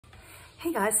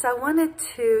Hey guys, so I wanted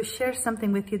to share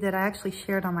something with you that I actually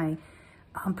shared on my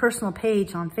personal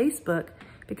page on Facebook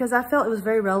because I felt it was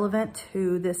very relevant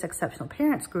to this exceptional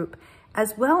parents group,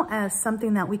 as well as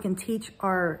something that we can teach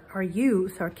our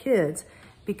youth, our kids,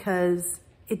 because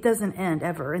it doesn't end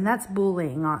ever, and that's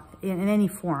bullying in any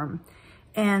form.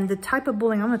 And the type of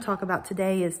bullying I'm going to talk about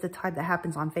today is the type that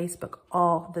happens on Facebook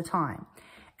all the time.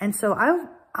 And so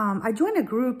I joined a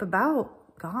group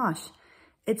about, gosh,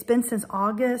 it's been since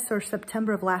August or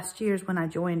September of last year is when I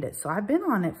joined it. So I've been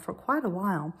on it for quite a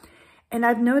while. And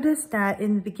I've noticed that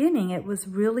in the beginning, it was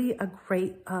really a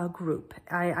great group.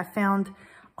 I found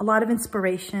a lot of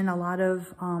inspiration, a lot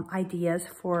of ideas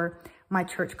for my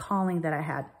church calling that I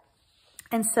had.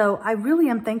 And so I really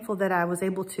am thankful that I was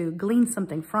able to glean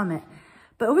something from it.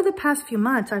 But over the past few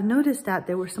months, I've noticed that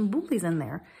there were some bullies in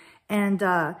there. And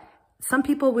some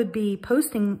people would be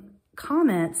posting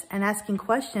comments and asking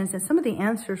questions, and some of the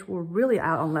answers were really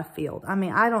out on left field. I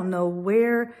mean, I don't know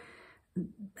where.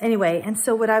 Anyway, and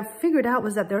so what I've figured out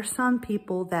was that there are some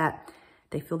people that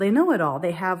they feel they know it all.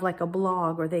 They have like a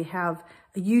blog or they have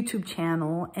a YouTube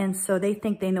channel, and so they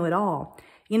think they know it all.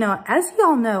 You know, as you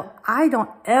all know, I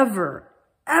don't ever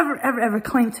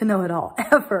claim to know it all,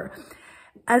 ever.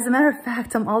 As a matter of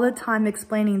fact, I'm all the time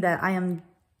explaining that I am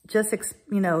just,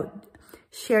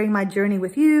 sharing my journey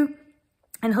with you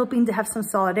and hoping to have some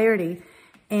solidarity.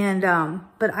 And,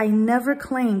 but I never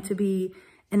claim to be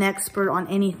an expert on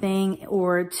anything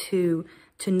or to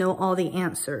know all the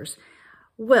answers.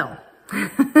 Well,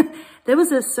 there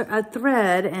was a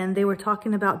thread and they were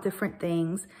talking about different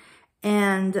things,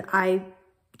 and I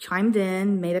chimed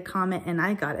in, made a comment, and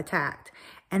I got attacked.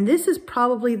 And this is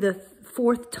probably the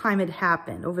fourth time it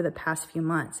happened over the past few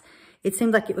months. It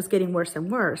seemed like it was getting worse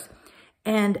and worse.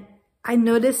 And I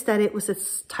noticed that it was a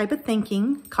type of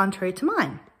thinking contrary to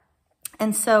mine.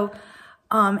 And so,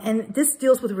 and this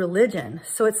deals with religion.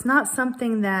 So it's not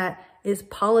something that is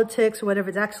politics or whatever,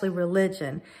 it's actually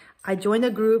religion. I joined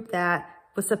a group that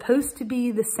was supposed to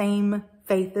be the same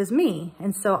faith as me.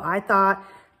 And so I thought,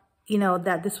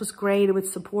 that this was great, it would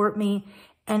support me.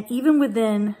 And even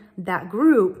within that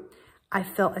group, I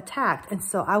felt attacked. And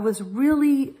so I was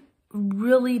really,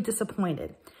 really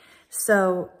disappointed.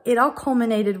 So it all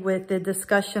culminated with the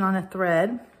discussion on a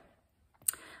thread.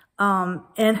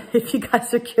 And if you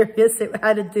guys are curious, it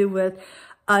had to do with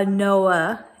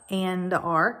Noah and the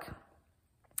ark.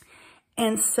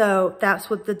 And so that's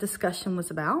what the discussion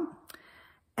was about.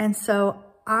 And so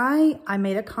I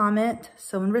made a comment,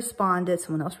 someone responded,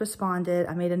 someone else responded,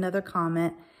 I made another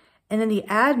comment, and then the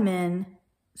admin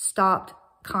stopped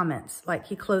comments, like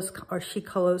she closed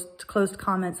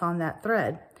comments on that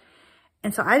thread.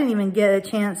 And so I didn't even get a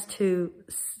chance to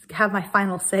have my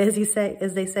final say,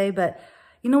 as they say. But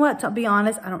you know what? To be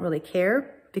honest, I don't really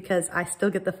care because I still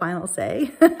get the final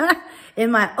say in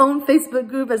my own Facebook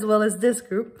group as well as this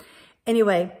group.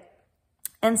 Anyway,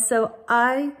 and so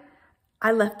I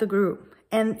left the group,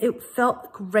 and it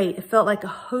felt great. It felt like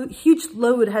a huge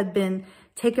load had been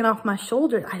taken off my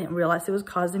shoulders. I didn't realize it was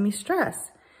causing me stress,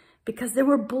 because there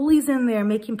were bullies in there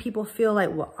making people feel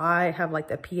like, well, I have like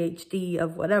the PhD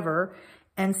of whatever,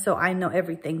 and so I know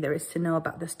everything there is to know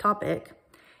about this topic.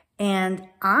 And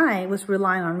I was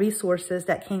relying on resources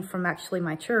that came from actually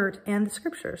my church and the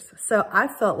scriptures. So I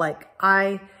felt like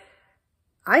I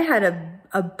had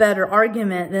a better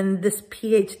argument than this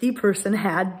PhD person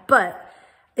had, but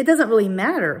it doesn't really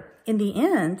matter. In the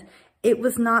end, it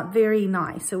was not very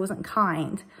nice. It wasn't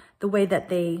kind, the way that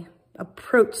they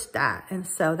approached that. And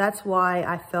so that's why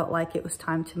I felt like it was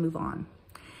time to move on.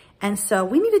 And so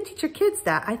we need to teach our kids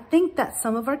that. I think that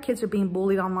some of our kids are being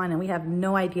bullied online and we have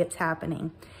no idea it's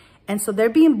happening. And so they're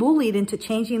being bullied into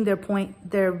changing their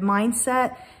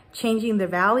mindset, changing their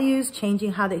values,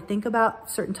 changing how they think about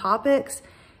certain topics.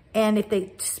 And if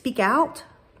they speak out,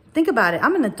 think about it.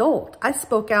 I'm an adult. I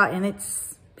spoke out, and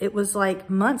it was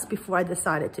like months before I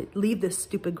decided to leave this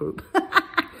stupid group.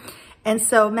 And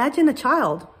so imagine a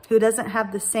child who doesn't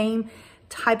have the same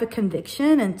type of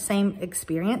conviction and same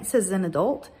experience as an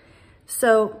adult.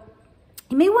 So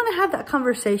you may want to have that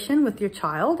conversation with your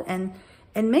child and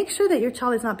make sure that your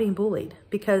child is not being bullied,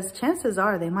 because chances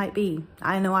are they might be.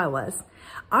 I know I was.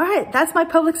 All right, that's my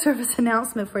public service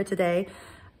announcement for today.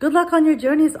 Good luck on your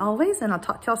journey as always, and I'll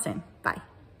talk to y'all soon. Bye.